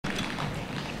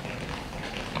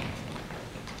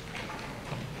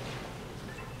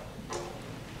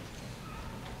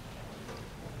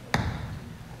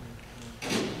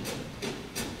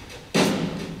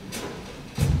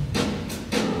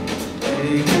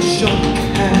shook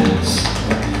hands,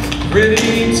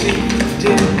 pretty teeth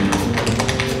dear,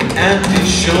 and his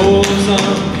shoulders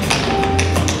on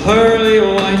pearly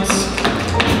whites.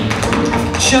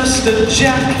 Just a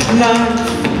jackknife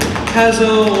has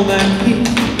old Mack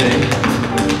there,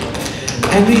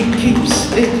 and he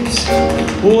keeps it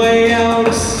way out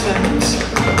of sight.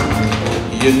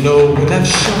 You know when that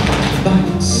shark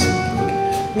bites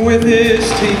with his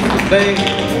teeth, they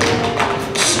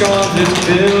scarlet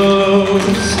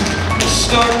billows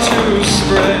start to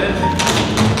spread.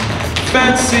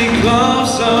 Fancy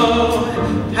gloves, oh,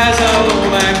 has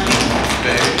old Mack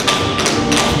there.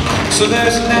 So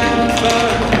there's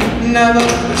never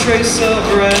a trace of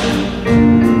red.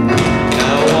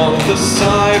 Now on the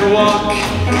sidewalk,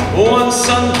 one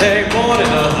Sunday morning,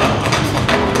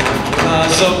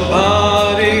 there's a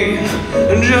body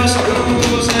just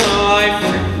oozing life.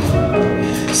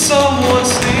 Someone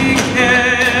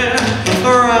sneaking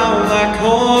around that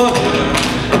corner.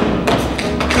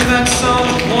 Could that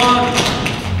someone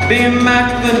be Mack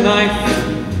the knife?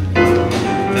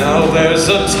 Now there's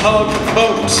a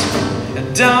tugboat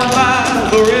down by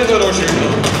the river, don't you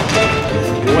know,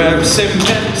 where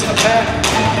cement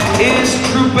is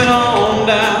trooping on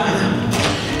down.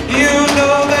 You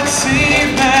know that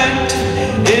cement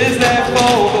is there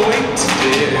for the weight,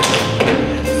 dear.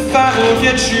 5 will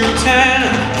get you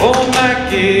 10. Old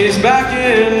Mack is back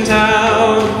in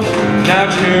town. Now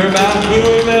to hear about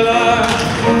Blue Miller,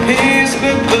 he's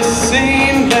been the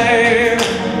scene there.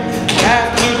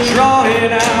 After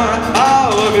drawing out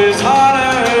all of his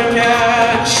hard-earned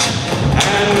cash,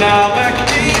 and now Mack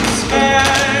eats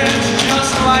fish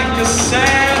just like a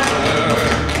sailor.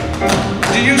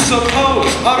 Do you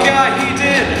suppose a guy he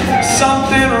did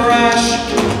something rash?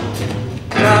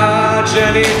 Ah,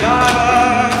 Jenny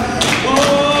Diver,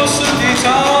 oh, Suki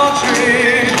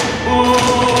Tawdry,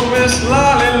 oh, Miss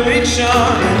Lolly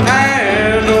Leachon,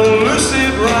 and oh, Lucy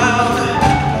Brown.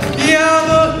 Yeah,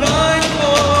 the line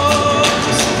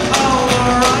was all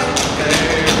right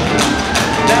there.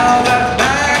 Now that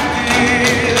Mack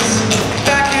is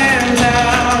back in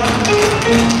town,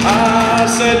 I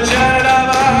said, Jenny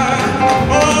Diver,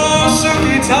 oh,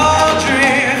 Suki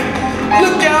Tawdry,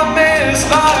 look out, Miss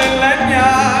Lolly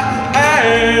Leachon,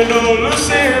 and oh,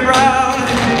 Lucy Brown.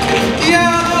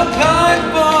 Yeah, the line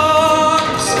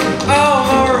was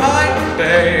all right,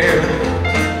 babe.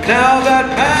 Now